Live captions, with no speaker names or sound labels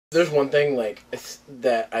There's one thing like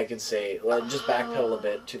that I could say, like, just backpedal a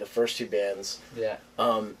bit to the first two bands. Yeah.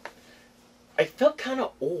 I felt kind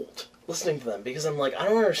of old listening to them because I'm like, I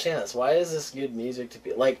don't understand this. Why is this good music to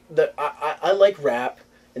be like? I like rap,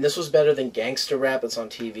 and this was better than gangster rap that's on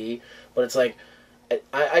TV. But it's like,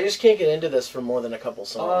 I just can't get into this for more than a couple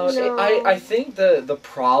songs. No. I think the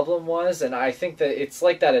problem was, and I think that it's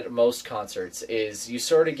like that at most concerts, is you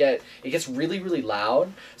sort of it gets really, really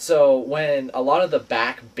loud. So when a lot of the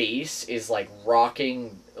back bass is like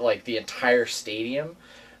rocking like the entire stadium,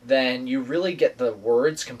 then you really get the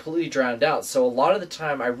words completely drowned out. So a lot of the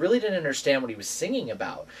time, I really didn't understand what he was singing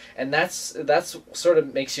about, and that's sort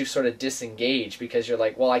of makes you sort of disengage because you're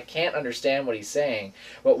like, well, I can't understand what he's saying.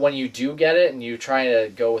 But when you do get it and you try to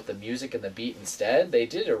go with the music and the beat instead, they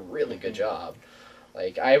did a really good job.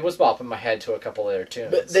 Like, I was bopping my head to a couple of their tunes.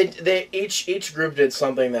 But they each group did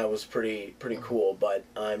something that was pretty cool. But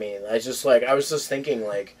I mean, I was just thinking,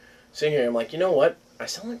 like, sitting here, I'm like, you know what? I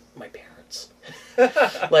sound like my parents.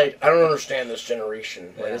 Like, I don't understand this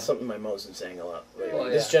generation. Like, it's something my mom's been saying a lot. Like,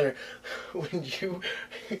 when you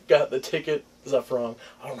got the ticket stuff wrong,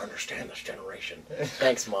 I don't understand this generation.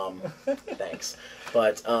 Thanks, Mom. Thanks.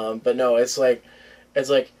 But no, it's like,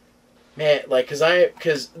 man, like,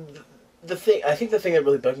 because the thing that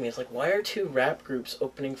really bugged me is, like, why are two rap groups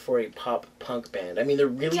opening for a pop punk band? I mean, they're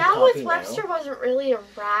really poppy now. Webster wasn't really a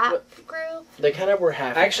rap group. They kind of were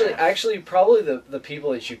half. Actually, probably the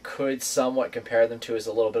people that you could somewhat compare them to is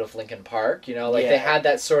a little bit of Linkin Park. You know, like they had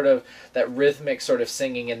that sort of that rhythmic sort of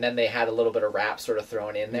singing, and then they had a little bit of rap sort of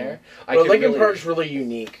thrown in there. Well, Linkin Park's really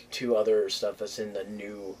unique to other stuff that's in the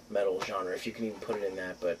new metal genre, if you can even put it in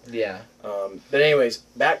that. But yeah. But anyways,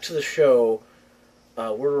 back to the show.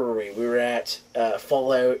 Where were we? We were at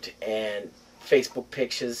Fallout and Facebook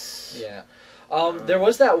pictures. Yeah. There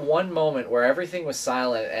was that one moment where everything was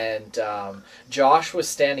silent and Josh was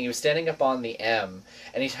standing. He was standing up on the M,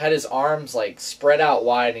 and he had his arms like spread out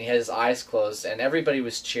wide, and he had his eyes closed, and everybody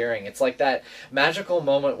was cheering. It's like that magical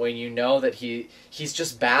moment when you know that he's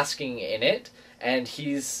just basking in it. And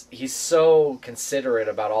he's so considerate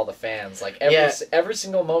about all the fans. Like every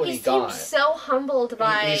single moment he got. He seems so humbled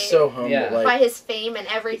by. He's so humbled by his fame and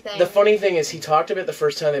everything. The funny thing is, he talked about the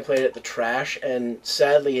first time they played at the Trash, and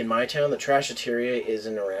sadly, in my town, the Trashateria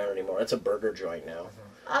isn't around anymore. It's a burger joint now.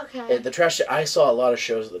 Okay. The Trash. I saw a lot of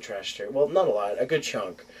shows at the Trashateria. Well, not a lot, a good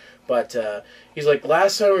chunk. But he's like,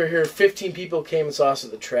 last time we were here, 15 people came and saw us at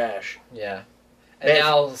the Trash. Yeah. And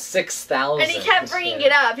now 6,000. And he kept bringing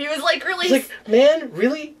it up. He was like, really... He's like, man,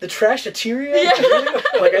 really? The Trashateria? Yeah. Really?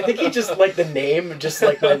 Like, I think he just, like, the name just,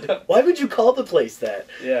 like, went, why would you call the place that?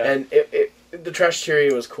 Yeah. And the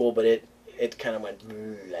Trashateria was cool, but it kind of went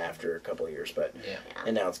after a couple of years, but... Yeah.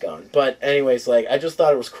 And now it's gone. But anyways, like, I just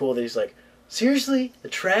thought it was cool that he's like, seriously? The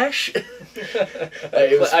Trash?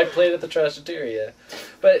 I played at the Trashateria.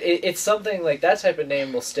 But it's something like that type of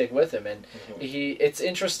name will stick with him, and it's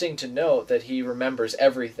interesting to note that he remembers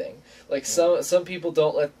everything. Like some people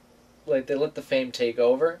don't let the fame take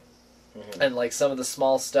over, and like some of the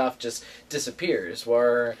small stuff just disappears.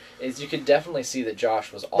 Whereas you could definitely see that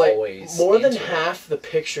Josh was always more than half the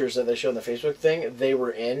pictures that they showed on the Facebook thing they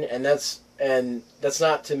were in, and that's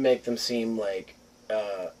not to make them seem like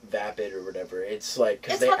vapid or whatever. It's like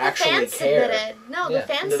because they actually care.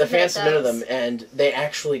 The fans submitted them, and they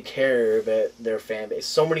actually care about their fan base.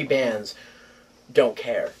 So many bands don't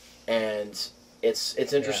care, and it's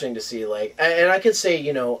interesting to see. Like, and I could say,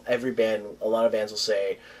 you know, every band, a lot of bands will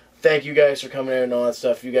say, "Thank you guys for coming out and all that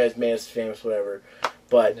stuff. You guys made us famous, whatever."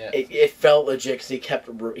 But it felt legit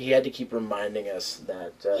because he had to keep reminding us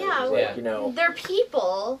that. You know, they're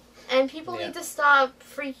people. And people need to stop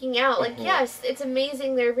freaking out. Like, yes, it's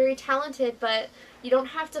amazing. They're very talented, but you don't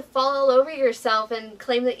have to fall all over yourself and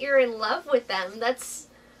claim that you're in love with them. You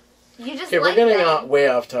just like them. We're getting way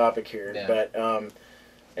off topic here. Yeah. But,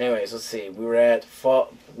 anyways, let's see. We're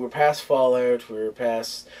past Fallout. We were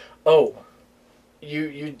past... Oh,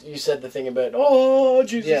 you said the thing about, oh,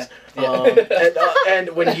 Jesus. Yeah.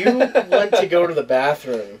 And when you went to go to the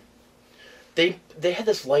bathroom... They had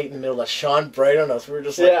this light in the middle that shone bright on us. We were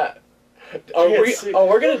just like,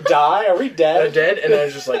 we're gonna die? Are we dead? I'm dead, and I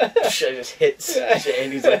was just like, I just hit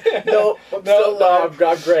and he's like, no, I'm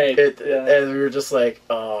great. And we were just like,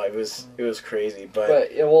 oh, it was crazy.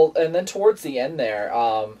 But and then towards the end there,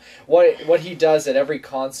 what he does at every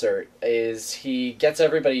concert is he gets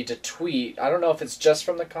everybody to tweet. I don't know if it's just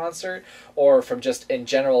from the concert or from just in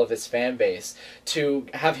general of his fan base to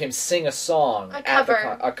have him sing a song, a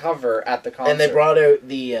cover at the concert. And they brought out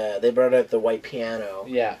the white piano.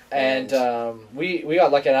 Yeah, and we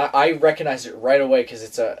got lucky, and I recognized it right away because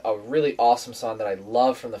it's a really awesome song that I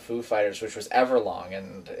love from the Foo Fighters, which was Everlong.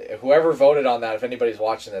 And whoever voted on that, if anybody's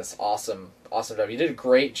watching this, awesome job. You did a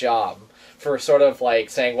great job for sort of like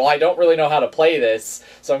saying, well, I don't really know how to play this,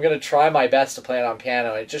 so I'm going to try my best to play it on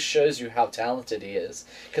piano. It just shows you how talented he is.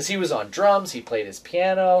 Because he was on drums, he played his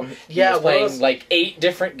piano, he was playing like 8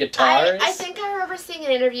 different guitars. I think I remember seeing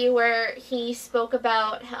an interview where he spoke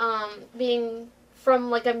about being from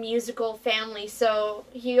like a musical family, so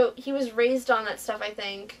he was raised on that stuff, I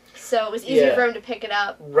think. So it was easier for him to pick it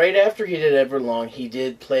up. Right after he did Everlong, he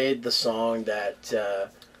did play the song that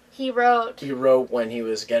he wrote when he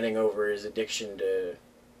was getting over his addiction to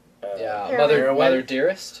Mother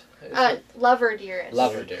Dearest. Lover Dearest.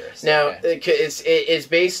 Lover Dearest. Now okay. it's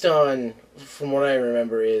based on, from what I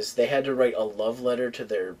remember, is they had to write a love letter to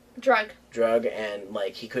their drug, and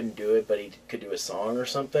like he couldn't do it, but he could do a song or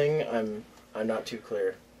something. I'm not too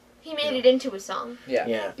clear. He made it into a song.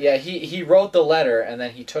 Yeah. He wrote the letter, and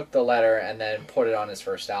then he took the letter and then put it on his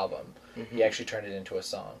first album. Mm-hmm. He actually turned it into a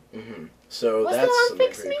song. Mm-hmm. So was that's it on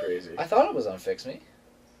Fix pretty Me? crazy. I thought it was on Fix Me.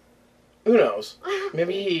 Who knows?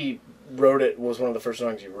 Maybe he wrote it, was one of the first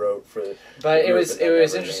songs he wrote for. But it was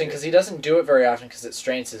interesting because he doesn't do it very often because it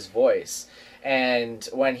strains his voice. And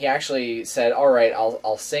when he actually said, "All right,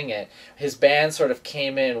 I'll sing it," his band sort of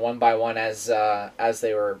came in one by one as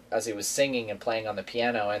he was singing and playing on the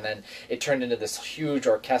piano, and then it turned into this huge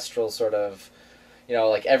orchestral sort of,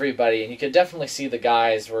 like everybody, and you could definitely see the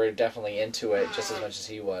guys were definitely into it just as much as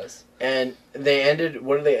he was. And they ended.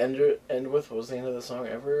 What did they end with? What was the end of the song?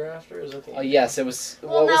 Ever After? Is that the end? Yes, it was.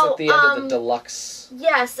 What was at the end of the deluxe?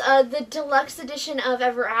 Yes, the deluxe edition of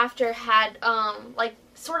Ever After had like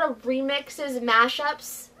sort of remixes,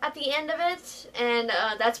 mashups at the end of it, and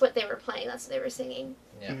that's what they were playing. That's what they were singing.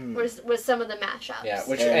 Yeah, was some of the mashups. Yeah,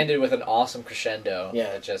 which ended with an awesome crescendo.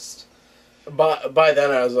 Yeah, just. By then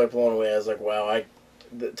I was like blown away. I was like, wow,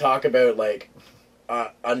 talk about like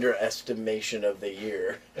underestimation of the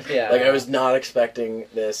year. Yeah. Like I was not expecting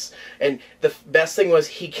this. And the best thing was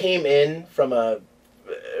he came in from the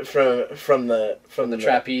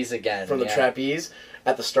trapeze again. From the trapeze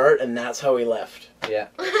at the start, and that's how he left. Yeah.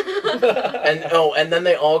 and then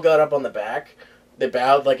they all got up on the back. They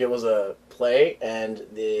bowed like it was a play, and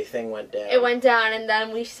the thing went down. It went down, and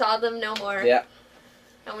then we saw them no more. Yeah.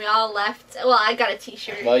 And we all left. Well, I got a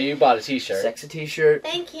t-shirt. Well, you bought a t-shirt. Sexy t-shirt.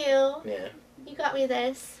 Thank you. Yeah. You got me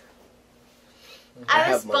this.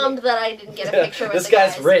 I was bummed that I didn't get a picture with this the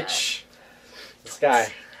guy's guys, rich. But... This guy. I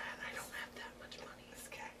don't have that much money. This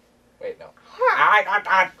guy. Wait, no.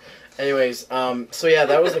 Anyways, so yeah,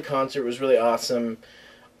 that was the concert. It was really awesome.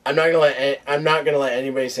 I'm not gonna let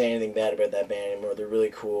anybody say anything bad about that band anymore. They're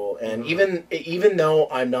really cool, and even though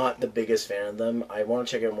I'm not the biggest fan of them, I want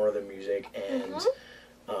to check out more of their music. And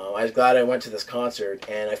I was glad I went to this concert,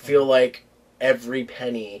 and I feel like every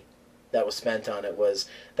penny that was spent on it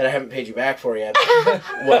that I haven't paid you back for yet.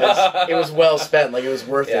 It was well spent. Like it was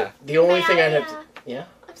worth it. The only thing I'd have to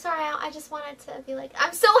I'm sorry, I just wanted to be like,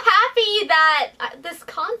 I'm so happy that this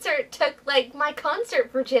concert took, like, my concert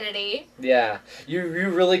virginity. Yeah. You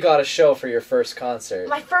really got a show for your first concert.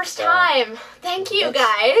 My first time. Thank you,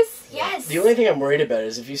 guys. Yes. The only thing I'm worried about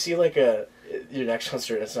is if you see, like, your next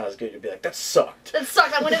concert and it's not as good, you'll be like, that sucked. That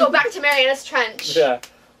sucked. I'm going to go back to Marianas Trench. Yeah.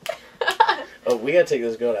 Oh, we got to take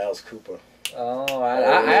this girl to Alice Cooper. Oh,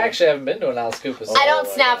 I actually haven't been to an Alice Cooper. I don't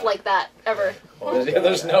snap like that, ever.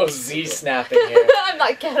 There's no Z snapping here. I'm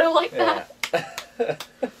not ghetto like that.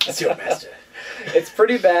 Zeromaster. It's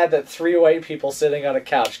pretty bad that 3 white people sitting on a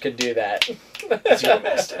couch could do that.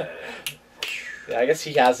 Zeromaster. Yeah, I guess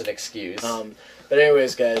he has an excuse. But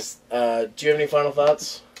anyways, guys, do you have any final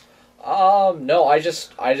thoughts? No, I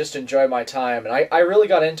just enjoyed my time, and I really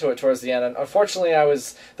got into it towards the end, and unfortunately I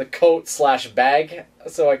was the coat/bag,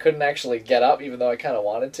 so I couldn't actually get up, even though I kind of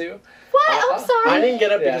wanted to. What? I'm sorry. I didn't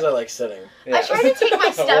get up because I like sitting. Yeah. I tried to take my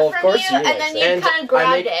stuff from you, and then you kind of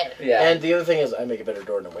grabbed it. Yeah. And the other thing is, I make a better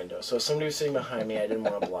door than a window, so if somebody was sitting behind me, I didn't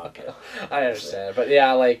want to block it. I understand, but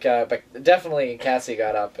yeah, but definitely Cassie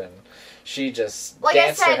got up, and she just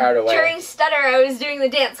danced her heart away. During Stutter, I was doing the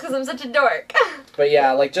dance because I'm such a dork. But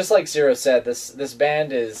yeah, just like Zero said, this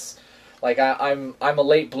band is like I'm a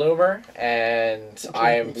late bloomer, and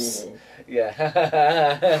I'm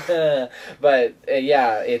yeah. But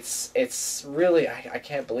yeah, it's really I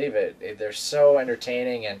can't believe it. They're so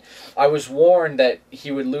entertaining, and I was warned that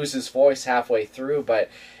he would lose his voice halfway through, but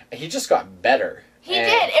he just got better. He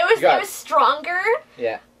did. It was stronger.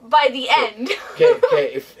 Yeah. By the end.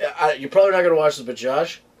 Okay. If you're probably not gonna watch this, but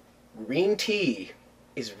Josh, green tea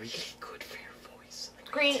is really good for your voice.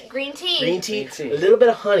 Green tea. Green tea, Green tea. a little bit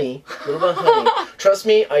of honey, Trust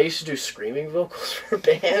me, I used to do screaming vocals for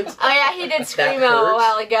bands. Oh yeah, he did Screamo a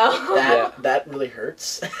while ago. That really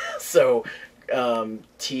hurts. So,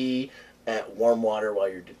 tea at warm water while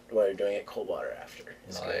you're doing it, cold water after.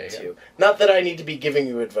 It's good too. Not that I need to be giving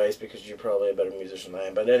you advice because you're probably a better musician than I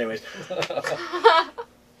am, but anyways.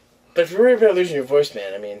 But if you're worried about losing your voice,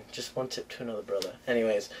 man, I mean, just one tip to another brother.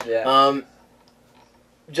 Anyways,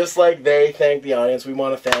 just like they thank the audience, we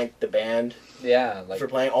want to thank the band. For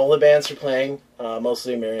playing, all the bands for playing,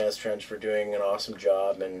 mostly Marianas Trench for doing an awesome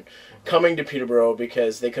job and coming to Peterborough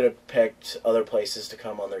because they could have picked other places to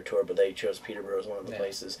come on their tour, but they chose Peterborough as one of the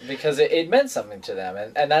places. Because it meant something to them,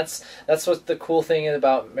 and that's what the cool thing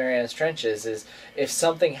about Marianas Trench is if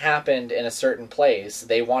something happened in a certain place,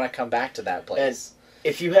 they want to come back to that place. And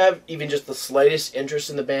if you have even just the slightest interest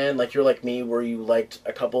in the band, like you're like me, where you liked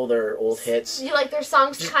a couple of their old hits, you like their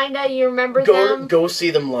songs, kinda, you remember them. Go see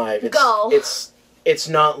them live. It's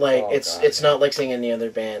not like it's not like seeing any other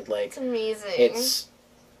band. Like it's amazing.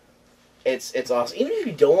 It's awesome. Even if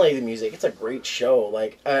you don't like the music, it's a great show.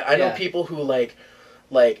 Like I know people who like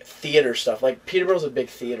theater stuff. Like Peterborough's a big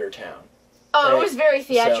theater town. Oh, it was very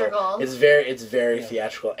theatrical. So it's very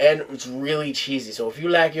theatrical, and it's really cheesy. So if you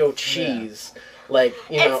like your cheese. Like,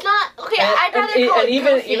 you know, it's not okay. I'd rather call it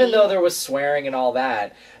even though there was swearing and all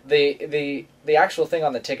that, the actual thing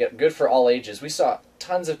on the ticket, good for all ages. We saw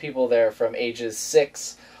tons of people there from ages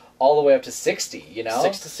 6 all the way up to 60. You know,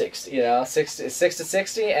 6 to 60. You know, 6 to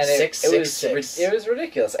 60, and it was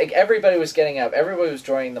ridiculous. Like everybody was getting up, everybody was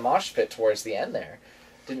joining the mosh pit towards the end there.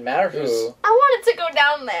 Didn't matter who. I wanted to go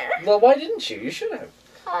down there. Well, why didn't you? You should have.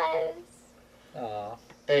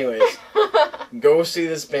 Anyways, go see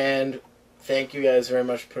this band. Thank you guys very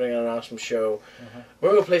much for putting on an awesome show. We're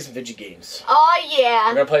going to play some video games. Oh, yeah.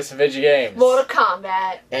 We're going to play some video games. Mortal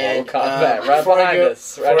Kombat. And, Mortal Kombat, right behind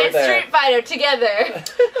us. Right and there. Street Fighter together.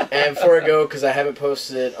 And before I go, because I haven't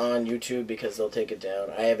posted it on YouTube because they'll take it down,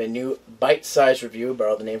 I have a new bite-sized review,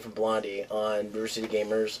 borrowed the name from Blondie, on River City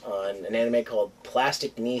Gamers on an anime called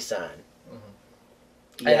Plastic Nissan.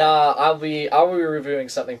 And I'll be reviewing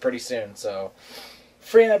something pretty soon, so...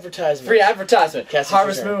 Free advertisement.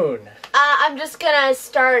 Harvest Moon. I'm just gonna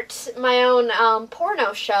start my own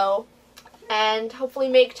porno show, and hopefully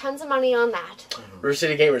make tons of money on that.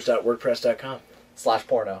 RiverCityGamers.wordpress.com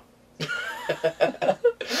 /porno.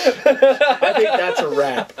 I think that's a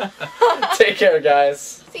wrap. Take care, guys.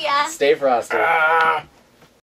 See ya. Stay frosty.